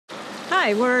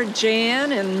Hi, we're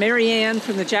Jan and Mary Ann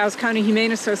from the Giles County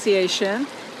Humane Association,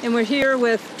 and we're here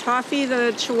with Toffee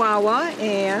the Chihuahua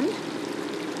and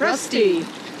Rusty,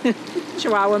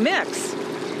 Chihuahua mix.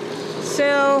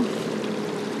 So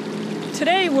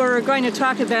today we're going to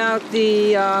talk about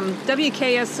the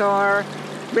WKSR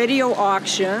radio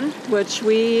auction, which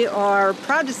we are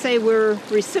proud to say we're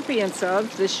recipients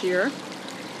of this year.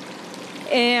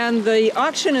 And the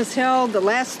auction is held the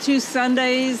last two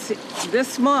Sundays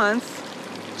this month,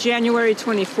 January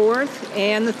 24th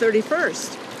and the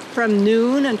 31st, from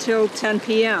noon until 10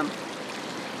 p.m.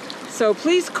 So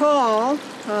please call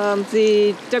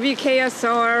the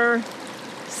WKSR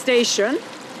station,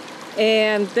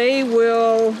 and they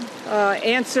will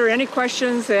answer any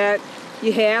questions that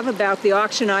you have about the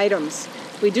auction items.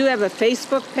 We do have a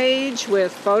Facebook page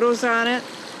with photos on it.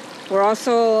 We're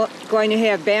also going to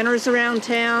have banners around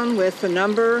town with the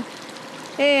number,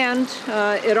 and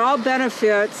it all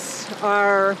benefits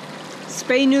our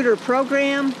spay-neuter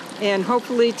program, and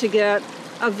hopefully to get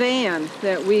a van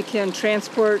that we can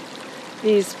transport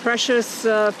these precious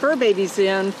fur babies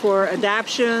in for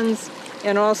adoptions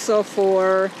and also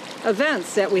for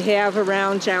events that we have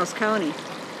around Giles County.